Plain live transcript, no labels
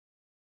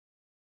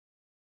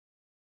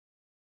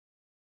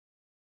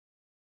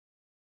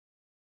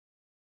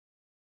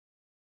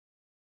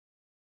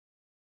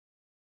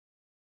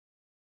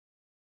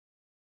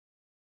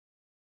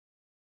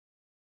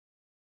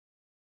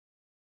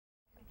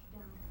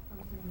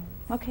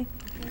Okay.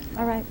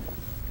 All right.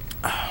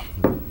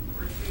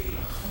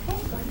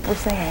 We're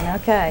singing.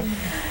 Okay.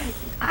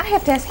 I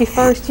have to ask you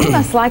first, you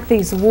must like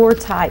these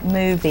war-type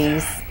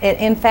movies.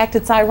 In fact,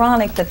 it's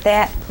ironic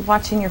that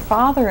watching your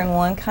father in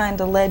one kind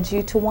of led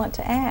you to want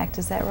to act.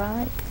 Is that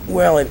right?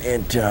 Well,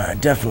 it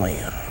definitely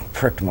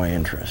pricked my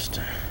interest,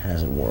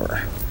 as it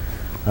were.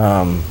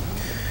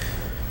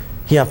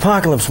 Yeah,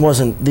 apocalypse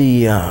wasn't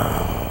the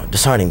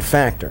deciding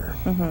factor,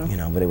 you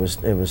know, but it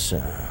was.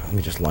 Let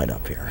me just light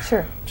up here.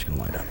 Sure. I'm just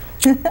gonna light up.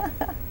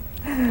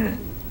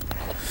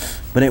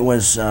 But it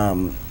was,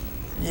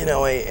 you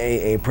know,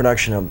 a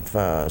production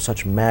of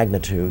such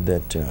magnitude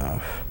that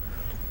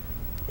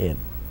it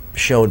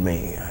showed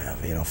me,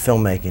 you know,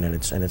 filmmaking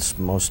at its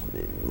most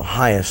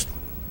highest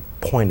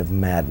point of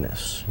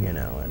madness, you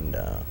know, and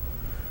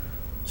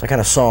so I kind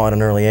of saw at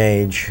an early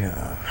age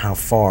how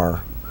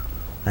far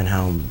and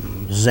how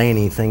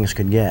zany things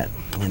could get.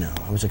 You know,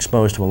 I was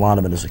exposed to a lot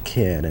of it as a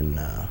kid, and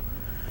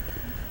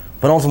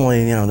but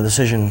ultimately, you know, the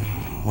decision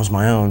was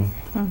my own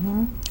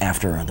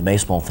after the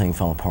baseball thing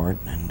fell apart,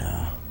 and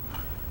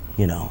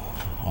you know,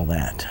 all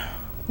that.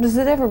 Does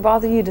it ever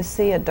bother you to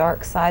see a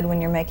dark side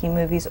when you're making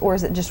movies, or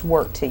is it just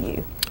work to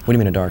you? What do you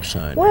mean a dark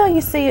side? Well,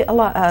 you see a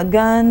lot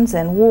guns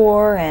and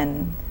war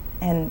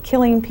and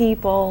killing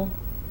people,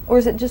 or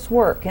is it just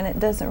work and it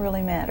doesn't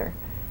really matter?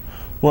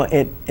 Well,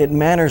 it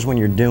matters when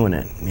you're doing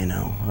it, you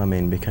know. I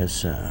mean,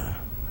 because to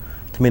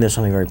me, there's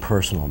something very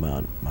personal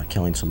about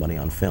killing somebody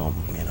on film.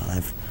 You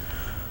know,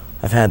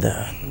 I've had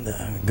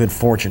the good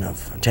fortune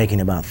of taking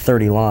about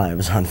 30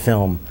 lives on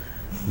film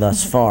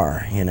thus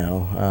far. You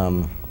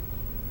know,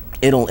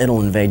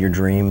 it'll invade your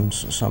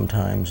dreams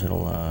sometimes.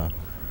 It'll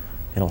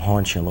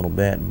haunt you a little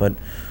bit, but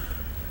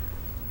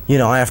you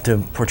know, I have to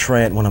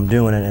portray it when I'm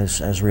doing it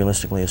as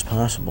realistically as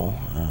possible.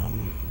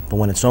 But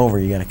when it's over,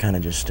 you got to kind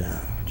of just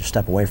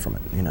step away from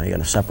it. You know, you got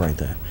to separate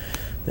the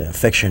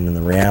fiction and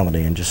the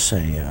reality, and just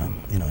say,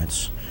 you know,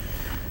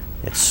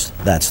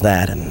 that's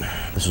that, and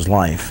this is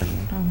life,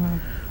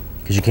 and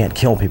because you can't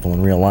kill people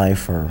in real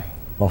life, or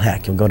well,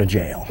 heck, you'll go to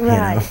jail.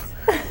 Right.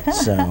 You know?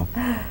 So,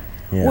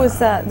 yeah. Was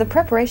the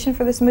preparation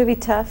for this movie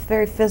tough?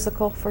 Very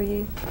physical for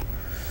you?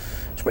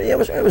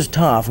 It was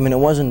tough. I mean, it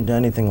wasn't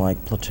anything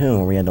like Platoon,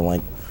 where we had to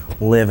like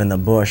live in the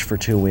bush for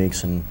 2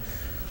 weeks, and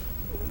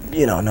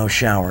you know, no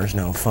showers,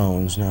 no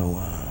phones, no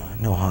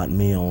hot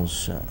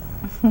meals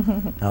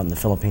out in the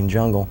Philippine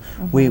jungle.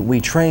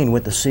 We trained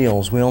with the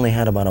SEALs. We only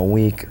had about a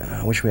week.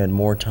 I wish we had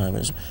more time.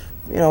 As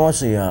you know,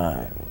 mostly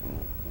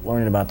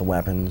learning about the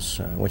weapons,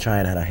 which I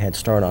had a head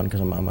start on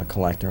because I'm a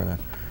collector and a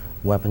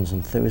weapons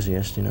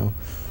enthusiast. You know,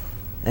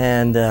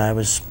 and I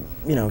was,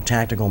 you know,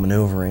 tactical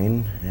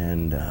maneuvering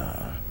and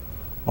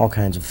all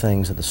kinds of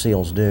things that the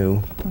SEALs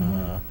do.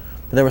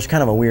 But there was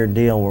kind of a weird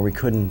deal where we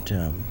couldn't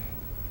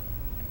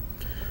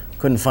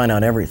find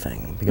out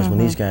everything, because when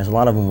these guys, a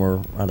lot of them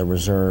were either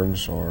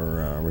reserves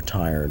or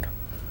retired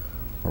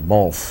or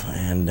both,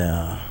 and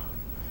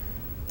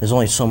there's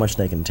only so much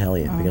they can tell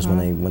you, because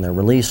when they're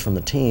released from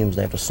the teams,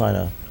 they have to sign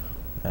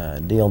a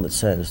deal that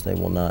says they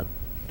will not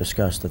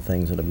discuss the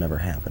things that have never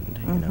happened.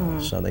 You know,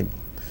 so they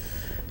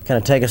kind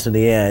of take us to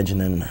the edge,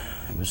 and then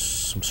it was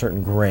some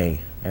certain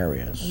gray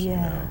areas, you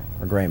know,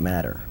 or gray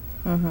matter.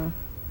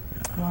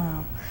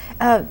 Wow.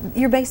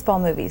 Your baseball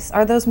movies,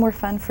 are those more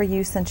fun for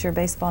you since you're a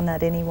baseball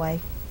nut anyway?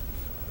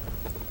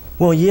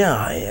 Well,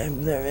 yeah,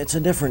 it's a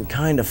different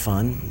kind of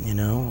fun, you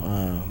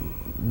know.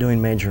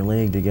 Doing Major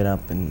League, to get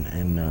up and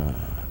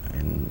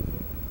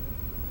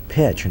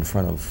pitch in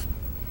front of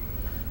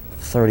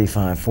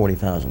 35,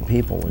 40,000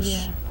 people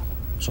was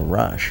a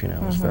rush, you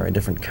know. It was a very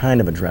different kind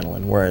of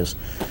adrenaline, whereas,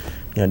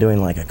 you know, doing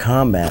like a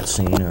combat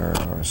scene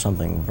or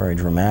something very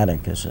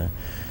dramatic is a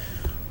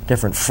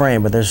different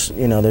frame, but there's,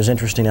 you know, there's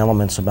interesting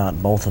elements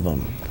about both of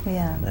them.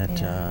 Yeah.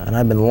 And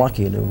I've been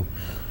lucky to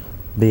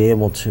be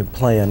able to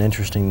play an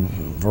interesting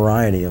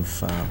variety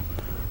of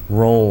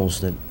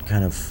roles that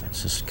kind of,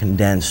 it's this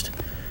condensed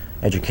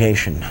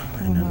education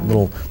and a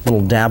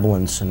little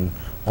dabblings in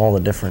all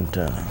the different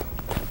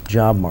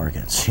job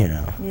markets, you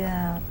know.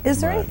 Yeah. Is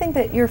there anything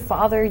that your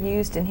father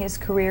used in his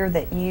career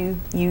that you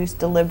use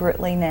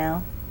deliberately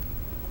now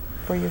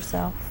for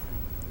yourself?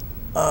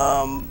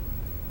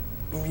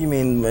 You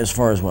mean as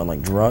far as what,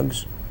 like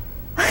drugs?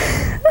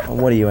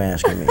 What are you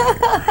asking me?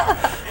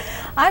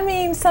 I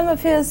mean, some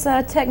of his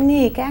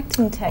technique,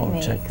 acting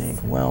techniques. Oh, technique.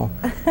 Well,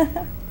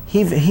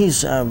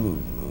 he's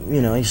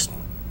you know, he's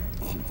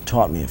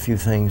taught me a few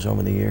things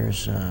over the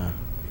years. I'm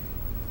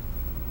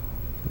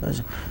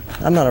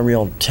not a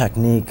real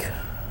technique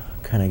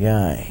kind of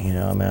guy, you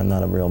know. I mean, I'm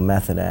not a real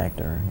method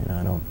actor. You know,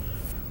 I don't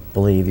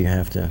believe you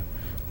have to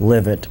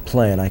live it to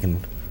play it. I can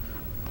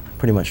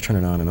pretty much turn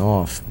it on and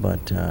off,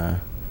 but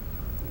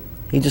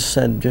he just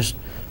said, it's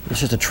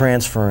just a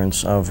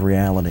transference of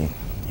reality.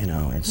 You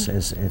know, it's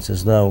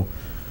as though,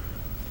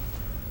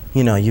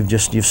 you know,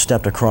 you've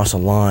stepped across a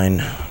line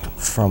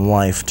from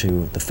life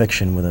to the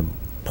fiction with a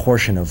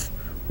portion of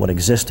what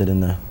existed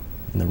in the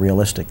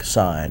realistic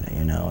side.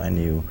 You know, and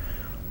you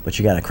but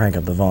you got to crank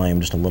up the volume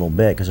just a little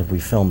bit, because if we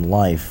filmed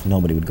life,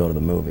 nobody would go to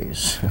the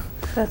movies.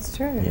 That's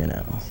true. You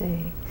know.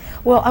 Gee.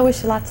 Well, I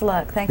wish you lots of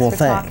luck. Thanks Well, for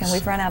thanks. talking.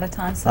 We've run out of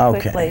time so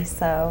quickly.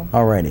 So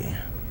Alrighty.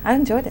 I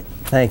enjoyed it.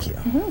 Thank you.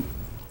 Mm-hmm.